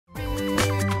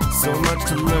so much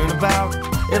to learn about.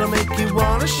 It'll make you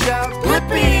wanna shout,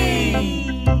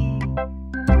 Blippi!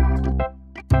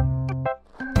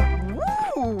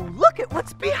 Woo! Look at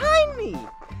what's behind me!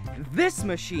 This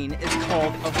machine is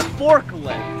called a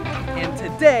forklift. And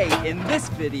today, in this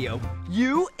video,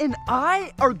 you and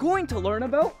I are going to learn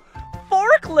about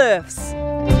forklifts!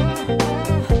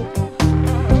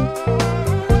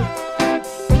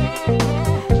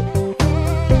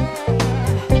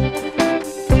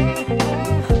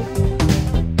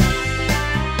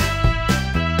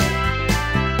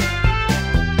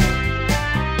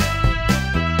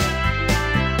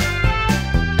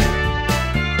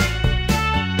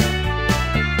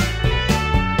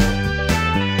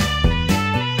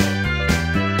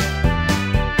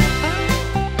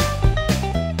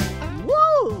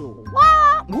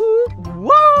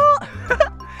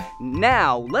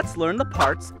 Now, let's learn the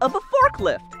parts of a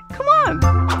forklift. Come on!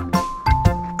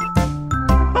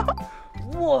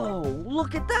 Whoa,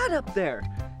 look at that up there.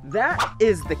 That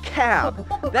is the cab.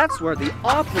 That's where the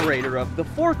operator of the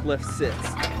forklift sits.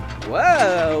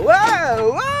 Whoa,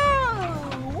 whoa,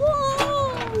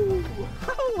 whoa,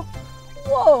 whoa!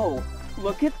 Whoa,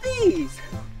 look at these.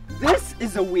 This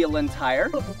is a wheel and tire,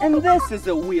 and this is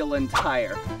a wheel and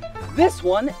tire. This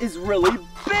one is really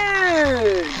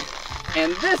big.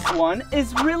 And this one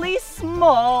is really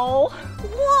small.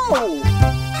 Whoa!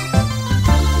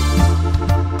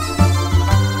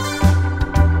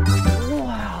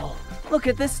 Wow, look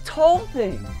at this tall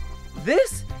thing.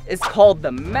 This is called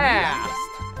the mast.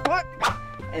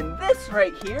 And this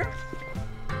right here,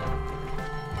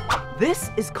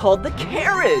 this is called the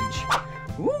carriage.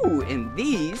 Ooh, and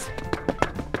these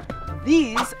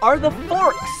are the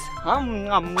forks. Nom,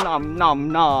 nom,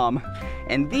 nom, nom.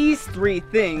 And these three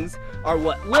things are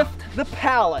what lift the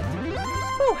pallet.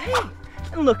 Oh, hey,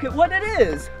 and look at what it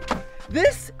is.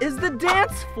 This is the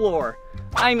dance floor.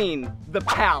 I mean, the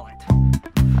pallet.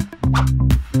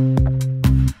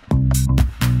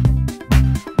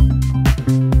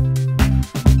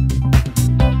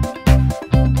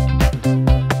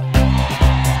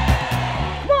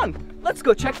 Come on, let's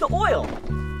go check the oil.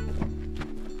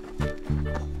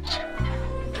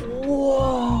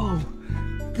 Whoa,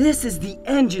 this is the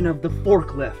engine of the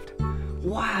forklift.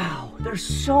 Wow, there's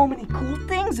so many cool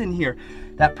things in here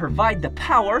that provide the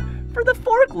power for the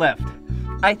forklift.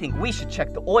 I think we should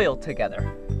check the oil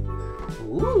together.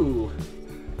 Ooh,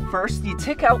 first you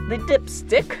take out the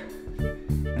dipstick,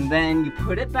 and then you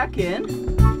put it back in,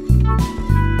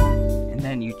 and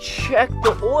then you check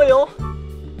the oil.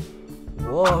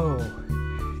 Whoa,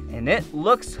 and it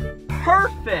looks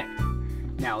perfect.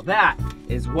 Now that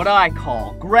is what I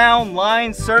call ground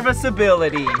line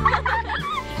serviceability.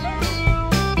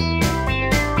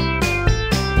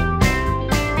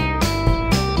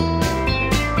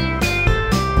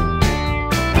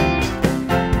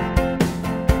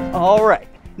 All right,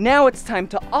 now it's time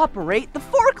to operate the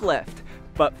forklift.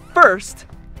 But first,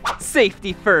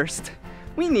 safety first.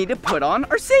 We need to put on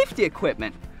our safety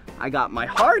equipment. I got my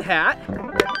hard hat,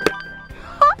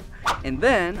 and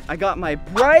then I got my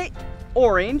bright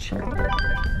orange.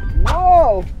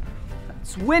 Whoa,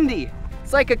 it's windy.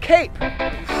 It's like a cape.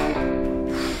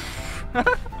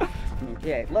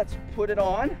 Okay, let's put it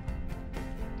on.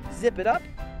 Zip it up.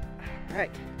 All right.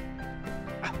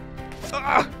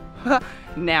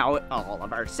 Now all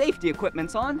of our safety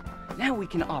equipment's on. Now we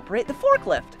can operate the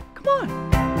forklift. Come on.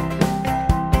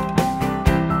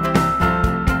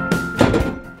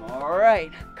 All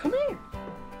right, come here.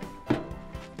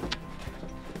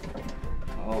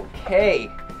 Okay,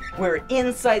 we're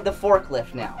inside the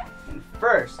forklift now. And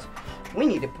first, we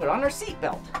need to put on our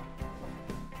seatbelt.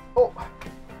 Oh,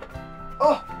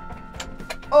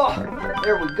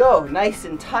 there we go, nice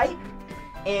and tight.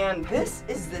 And this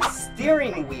is the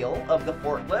steering wheel of the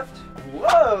forklift.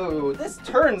 Whoa, this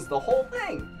turns the whole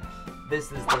thing.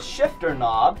 This is the shifter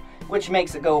knob, which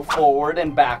makes it go forward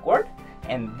and backward.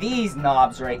 And these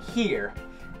knobs right here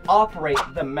operate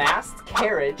the mast,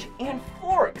 carriage, and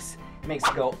forks. It makes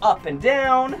it go up and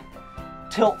down,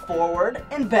 tilt forward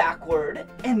and backward,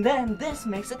 and then this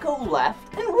makes it go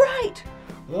left and right.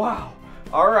 Wow,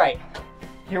 all right,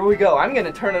 here we go. I'm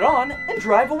gonna turn it on and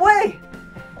drive away.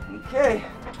 Okay.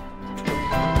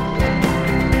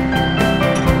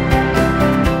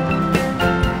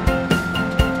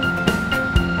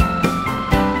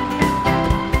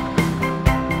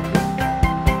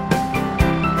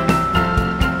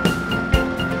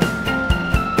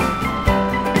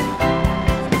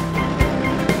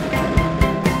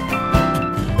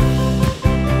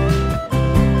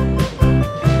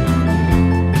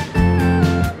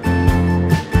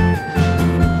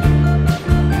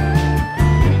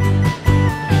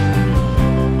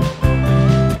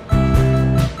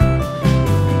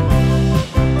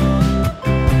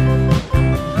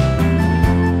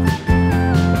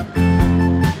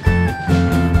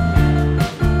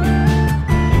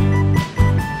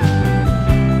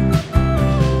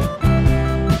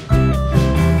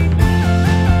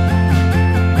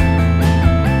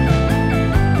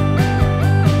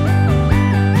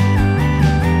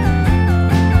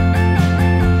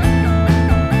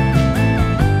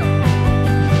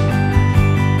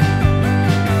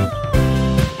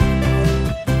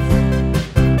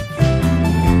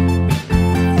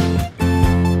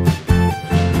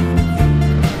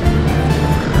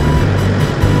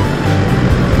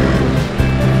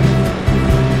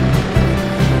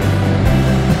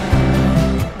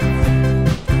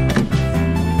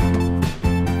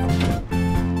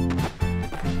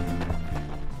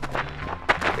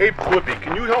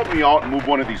 you help me out and move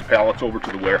one of these pallets over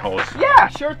to the warehouse? Yeah,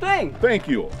 sure thing. Thank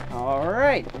you. All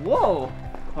right, whoa.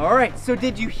 All right, so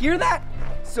did you hear that?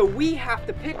 So we have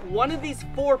to pick one of these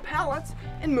 4 pallets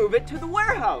and move it to the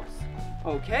warehouse.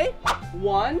 Okay,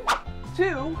 1,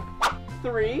 2,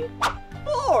 3,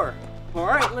 4. All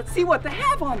right, let's see what they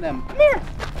have on them. Come here.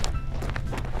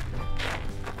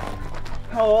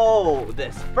 Oh,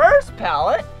 this first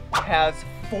pallet has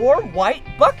 4 white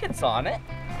buckets on it.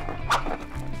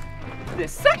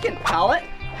 This second pallet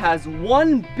has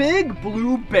 1 big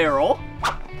blue barrel.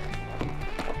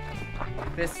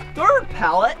 This third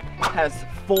pallet has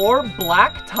 4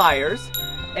 black tires.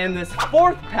 And this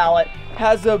 4th pallet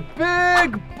has a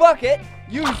big bucket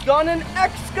used on an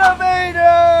excavator!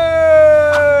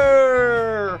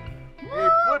 Hey,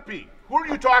 Blippi, who are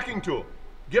you talking to?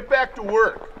 Get back to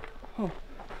work.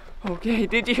 Okay,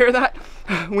 did you hear that?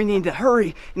 We need to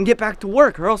hurry and get back to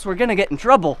work or else we're gonna get in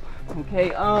trouble. Okay,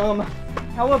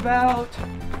 how about,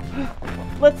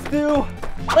 let's do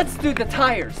the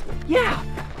tires. Yeah,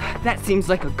 that seems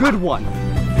like a good one.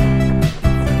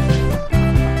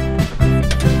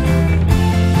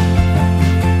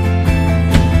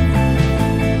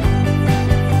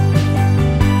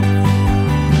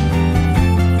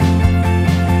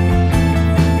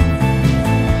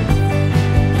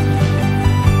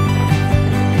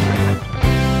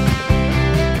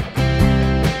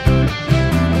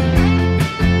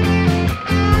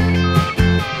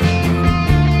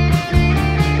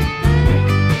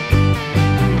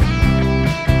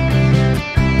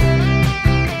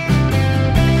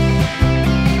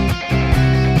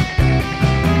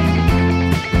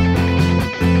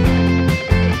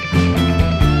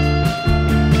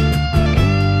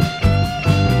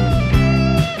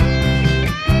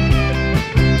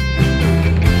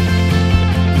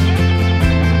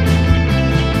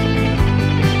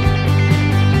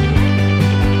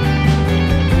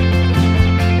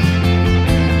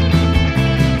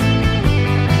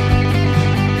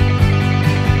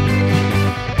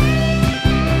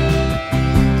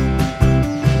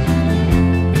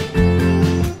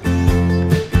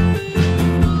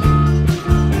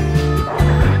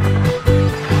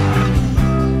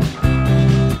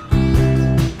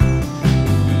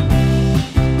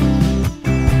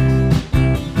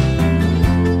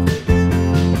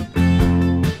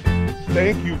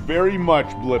 Thank you very much,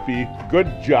 Blippi.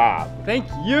 Good job. Thank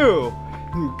you.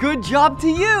 Good job to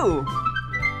you.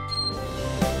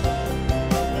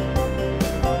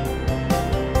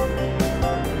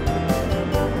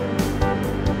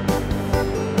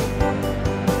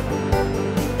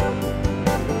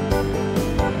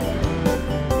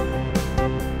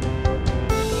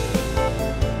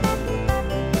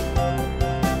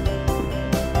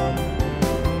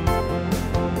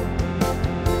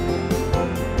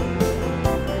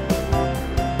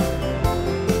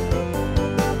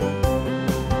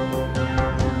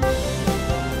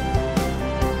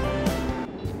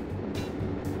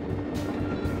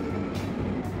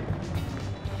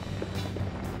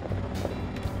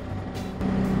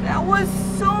 That was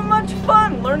so much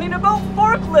fun learning about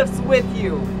forklifts with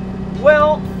you.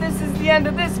 Well, this is the end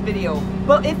of this video,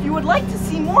 but if you would like to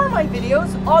see more of my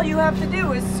videos, all you have to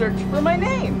do is search for my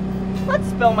name. Let's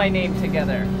spell my name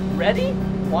together. Ready?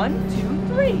 1, 2,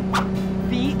 3.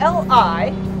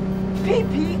 B-L-I-P-P-I.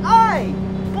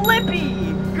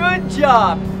 Blippi. Good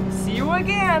job. See you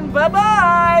again.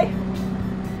 Bye-bye.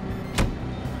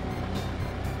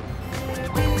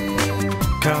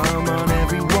 Come on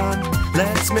everyone,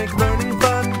 let's make